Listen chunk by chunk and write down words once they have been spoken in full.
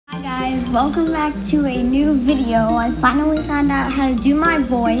guys, welcome back to a new video. I finally found out how to do my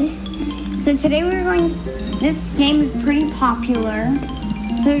voice. So today this game is pretty popular.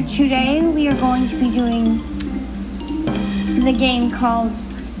 So today we are going to be doing the game called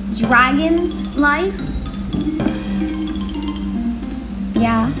Dragon's Life.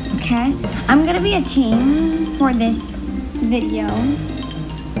 Yeah, okay. I'm gonna be a team for this video.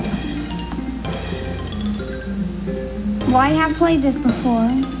 Well, I have played this before.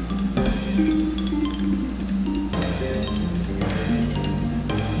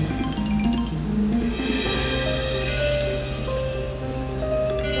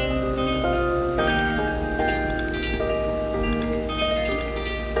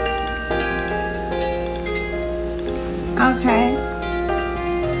 Okay.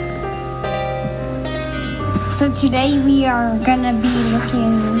 So today we are gonna be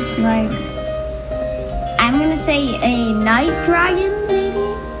looking like, I'm gonna say a night dragon,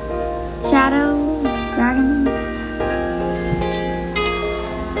 maybe? Shadow dragon?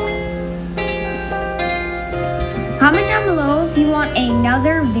 Comment down below if you want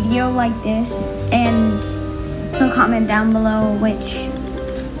another video like this, and so comment down below which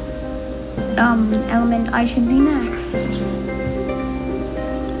element I should be next.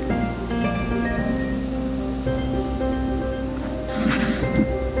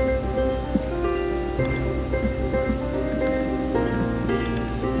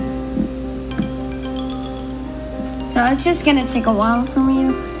 So it's just gonna take a while for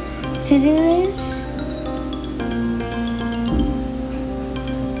me to do this.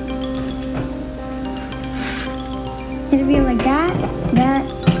 It's gonna be like that,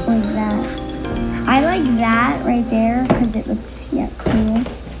 like that. I like that right there because it looks, cool.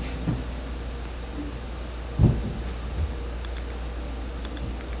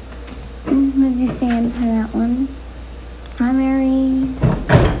 I'm gonna do sand for that one. Primary.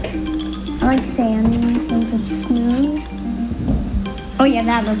 I like sand since it's smooth. Oh yeah,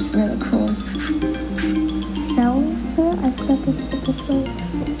 that looks really cool. Salsa, I forgot to put this way.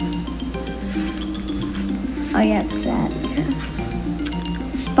 Oh yeah, it's that. Yeah.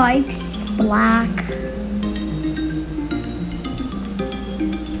 Spikes, black.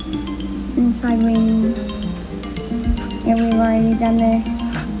 Inside wings. Yeah, we've already done this.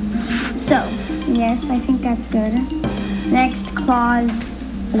 So, yes, I think that's good. Next,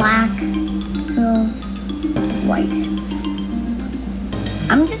 claws, black. White.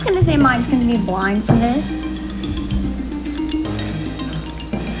 I'm just gonna say mine's gonna be blind for this.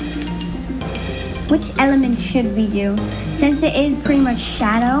 Which element should we do? Since it is pretty much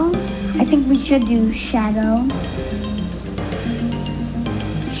shadow, I think we should do shadow.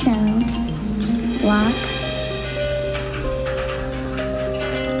 Shadow. Black.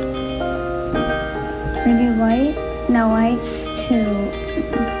 Maybe white? No, white's too...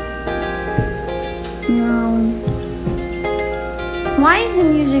 No. Why is the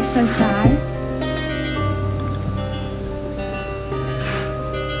music so sad?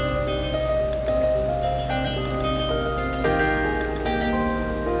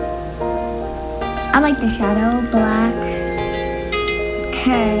 I like the shadow, black.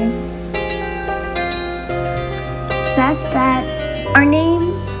 Okay. So that's that. Our name.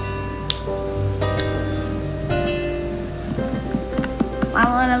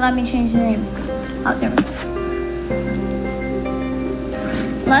 Let me change the name. Oh, there we go.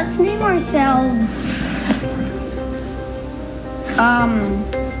 Let's name ourselves,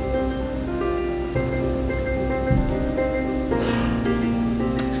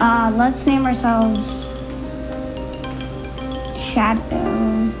 let's name ourselves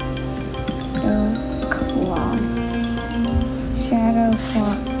Shadow Claw. Shadow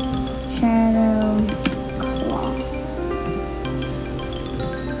Claw. Shadow Claw.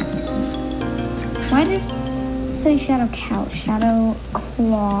 Why does it say Shadow Cow? Shadow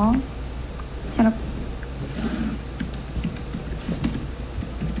Claw. Shadow.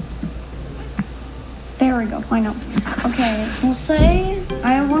 There we go. Why not? Okay, we'll say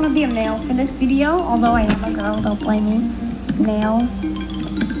I want to be a male for this video, although I am a girl. Don't blame me. Male.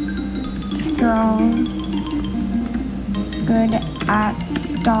 Strong. Good at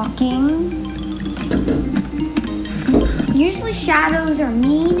stalking. Usually shadows are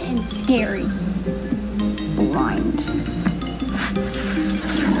mean and scary. Blind.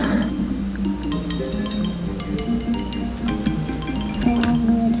 Very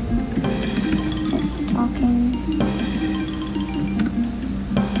good at stalking.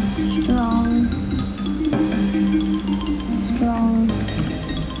 Strong. Strong.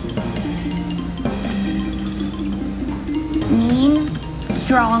 Mean.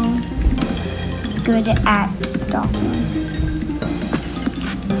 Strong. Good at stalking.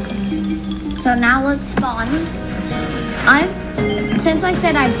 So now let's spawn. Since I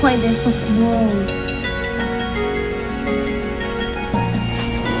said I played this before.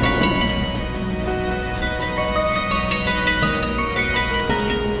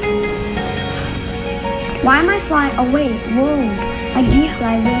 Why am I flying? Oh wait, whoa. I do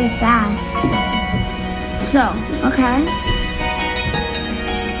fly really fast. So, okay.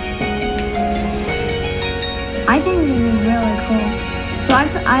 I think this is really cool. So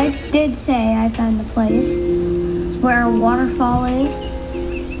I did say I found the place. It's where a waterfall is.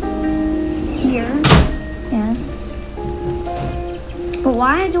 Here. Yes. But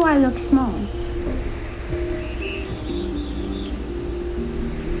why do I look small?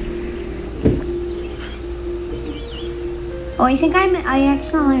 Oh, I think I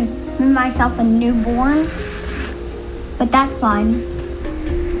accidentally made myself a newborn, but that's fine.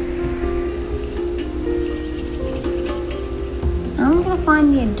 I'm gonna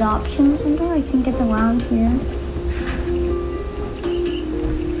find the adoption center. I think it's around here.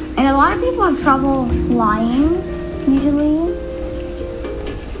 And a lot of people have trouble flying, usually.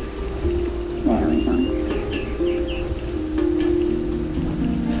 There we go.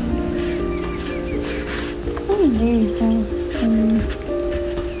 It's going very fast.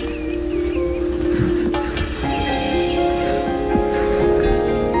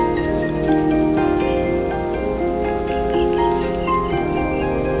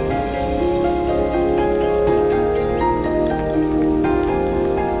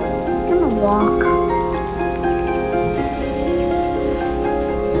 Walk.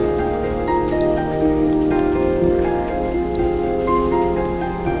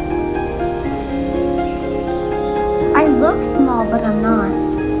 I look small, but I'm not.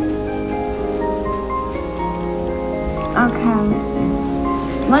 Okay.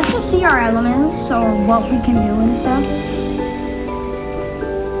 Let's just see our elements or what we can do and stuff.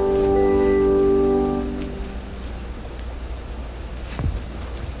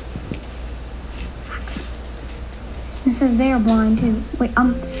 It says they are blind too. Wait,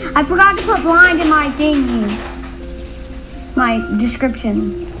 I forgot to put blind in my thingy. My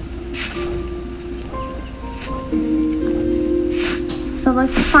description. So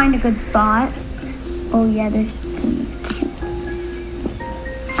let's just find a good spot. Oh yeah, there's.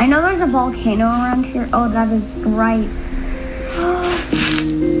 I know there's a volcano around here. Oh, that is bright.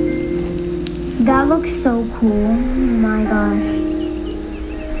 That looks so cool. Oh my gosh.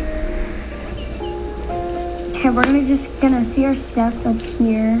 Okay, we're gonna see our stuff up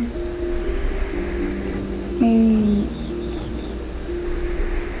here. Maybe.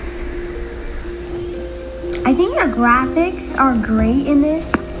 I think the graphics are great in this.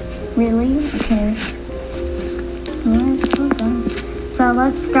 Really? Okay. So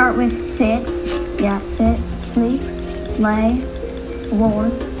let's start with sit. Yeah, sit, sleep, lay,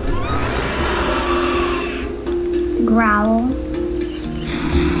 roar, growl,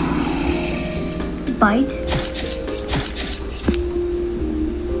 bite.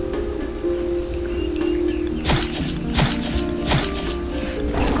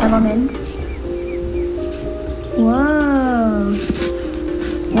 Element. Whoa.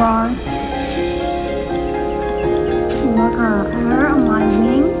 Roar. Look at her on my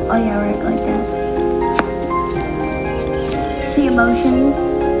wing. Oh yeah, right, like that. See emotions.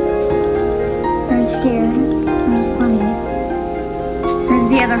 There's scared. There's funny. There's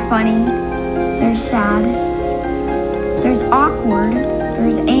the other funny. There's sad. There's awkward.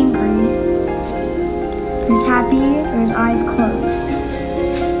 There's angry. There's happy. There's eyes closed.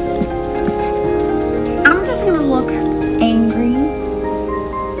 Look angry,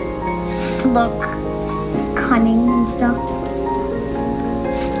 to look cunning and stuff.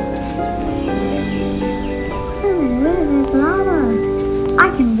 There's lava. I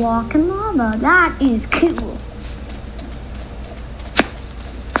can walk in lava. That is cool.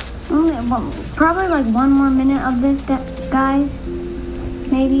 Probably like one more minute of this, guys.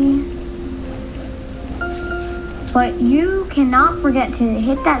 Maybe. But you cannot forget to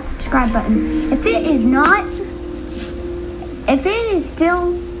hit that subscribe button. If it is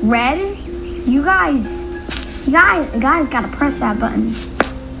still red, you guys gotta press that button.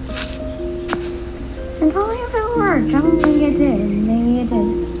 And tell me if it worked. I don't think it did. Maybe it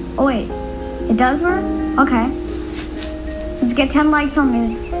did. Oh wait, it does work? Okay. Let's get 10 likes on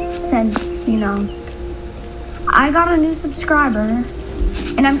this since, you know, I got a new subscriber.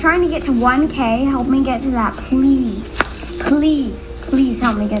 And I'm trying to get to 1K. Help me get to that, please. Please, please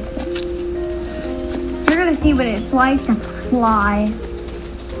help me get to that. You're gonna see what it's like to fly.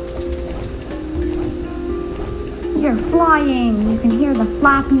 You're flying. You can hear the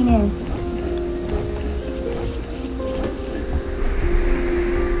flappiness.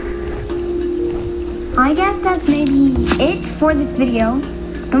 I guess that's maybe it for this video.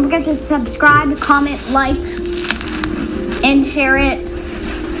 Don't forget to subscribe, comment, like, and share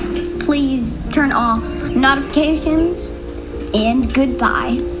it. Please turn on notifications, and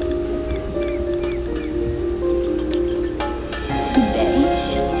goodbye.